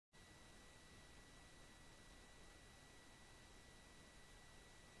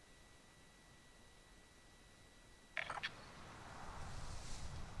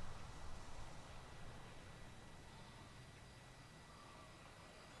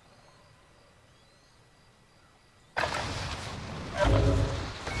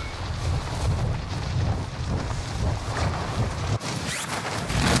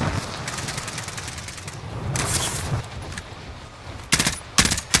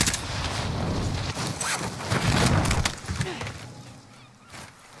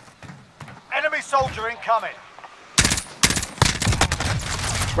soldier incoming.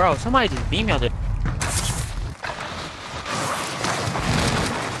 Bro, somebody just emailed it.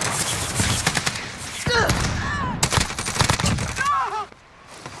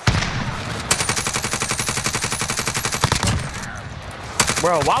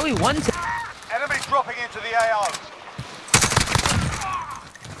 Bro, why we won to Enemy dropping into the AO.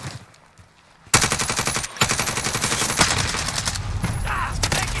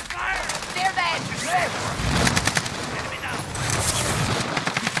 Taking fire! They're dead! Enemy down!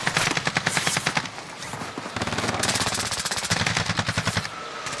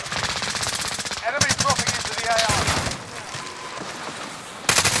 Enemy dropping into the AO.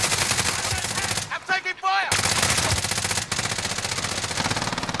 I'm taking fire!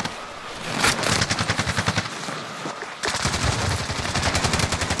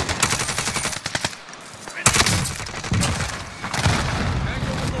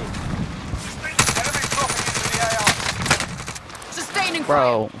 Enemy dropping into the AO. Sustaining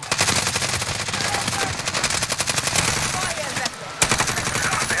bro?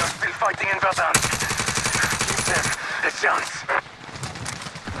 They are still fighting in Verdun. Give them a chance.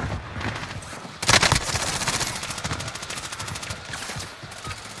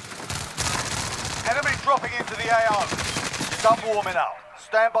 Enemy dropping into the AO. You're done warming up.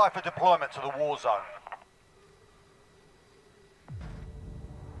 Stand by for deployment to the war zone.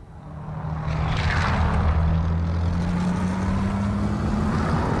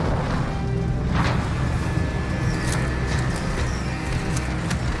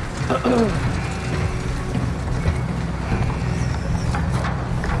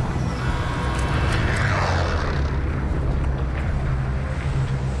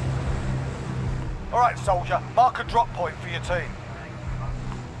 Alright, soldier, mark a drop point for your team.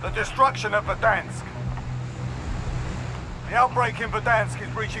 The destruction of Verdansk. The outbreak in Verdansk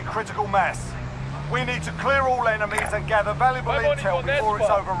is reaching critical mass. We need to clear all enemies and gather valuable intel before it's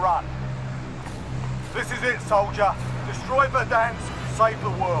overrun. This is it, soldier. Destroy Verdansk, save the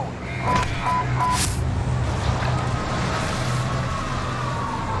world.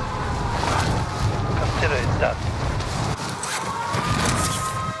 Consider it done.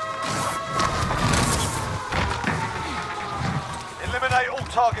 Eliminate all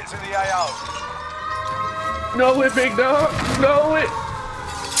targets in the AO. Know it, big dog. Know it.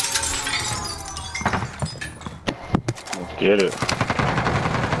 Let's get it.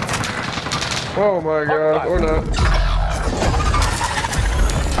 Oh my god, or not.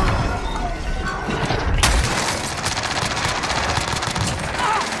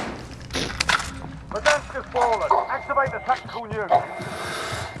 Verdansk has fallen. Activate the tactical nuke.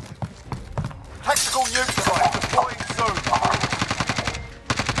 Tactical nuke device deploying soon.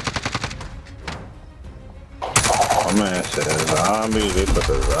 My man said zombies, they put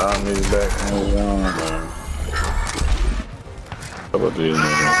the zombies back in the zone, man. How about these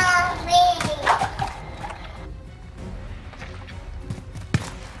niggas?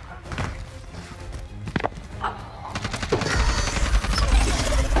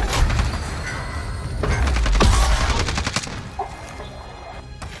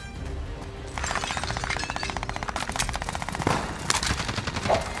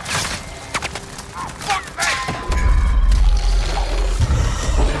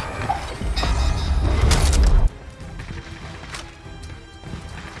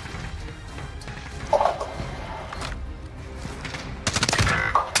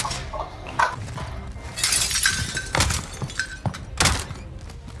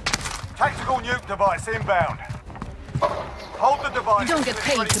 Tactical nuke device inbound. Hold the device. You don't get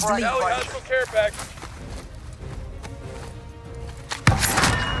paid to bleed. Ellie has some care pack.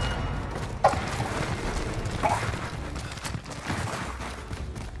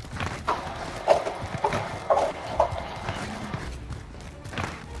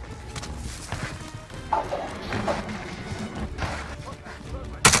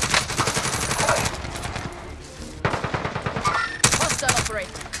 Hostile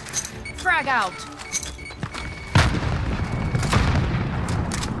operator. Frag out.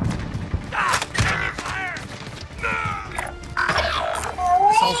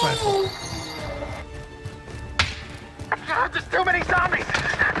 Assault rifle. There's too many zombies.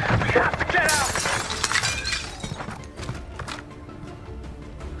 We have to get out.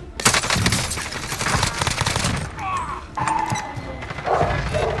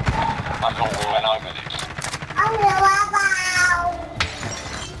 I thought we went over this.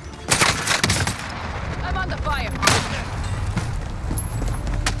 I'm under fire.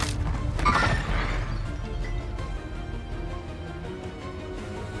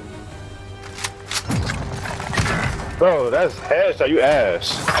 Bro, that's headshot, you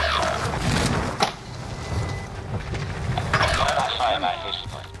ass.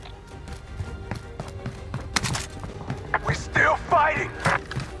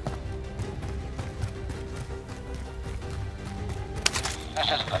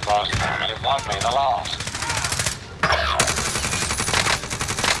 Won't be the last.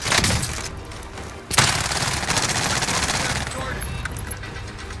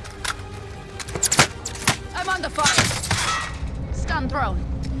 I'm under fire. Stun thrown.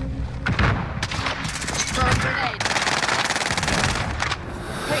 Throw a grenade.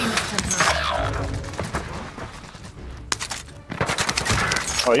 Pain is temporary.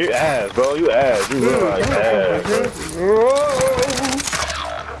 Oh, you ass, bro. You ass. You real like ass, bro.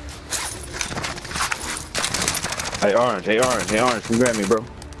 Hey, orange. Hey, orange. Hey, orange. Come grab me, bro.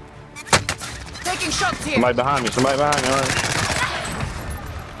 Taking shots here. Somebody behind me. Somebody behind me, orange.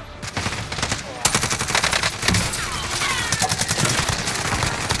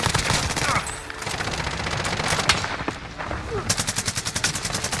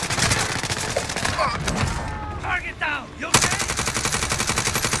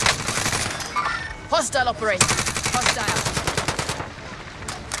 Hostile operator. Hostile.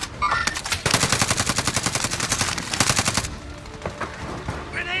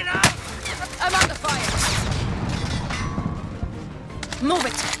 Grenade out! I'm under fire. Move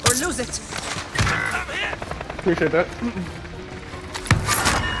it or lose it. Appreciate that.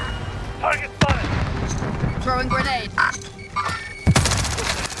 Target spotted. Throwing grenade.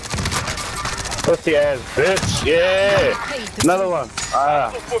 Pussy ass bitch. Yeah. Paid to Another one.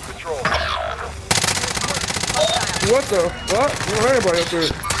 Ah. Foot patrol. hostile. What the fuck? Where's everybody up there?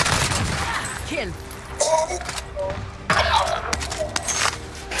 Kill.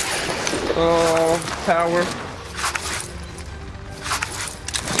 Oh, tower.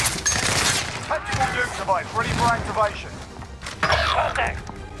 Tactical nuke device ready for activation. Contact.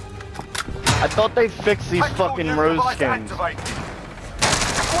 I thought they fixed these Tactical fucking nuke rose device skins. activated.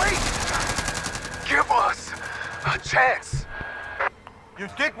 Wait! Give us a chance. You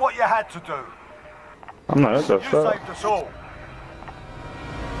did what you had to do. I'm not. What the You fuck? saved us all.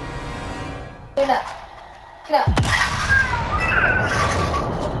 Get up. Get up.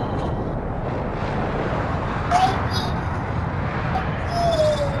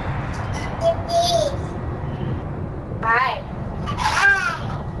 Hi.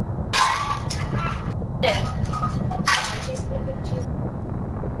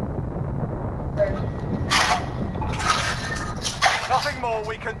 Nothing more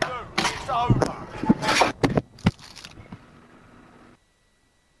we can do. It's over.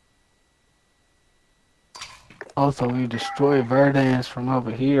 Also, we destroyed Verdans from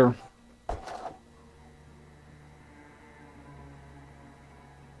over here.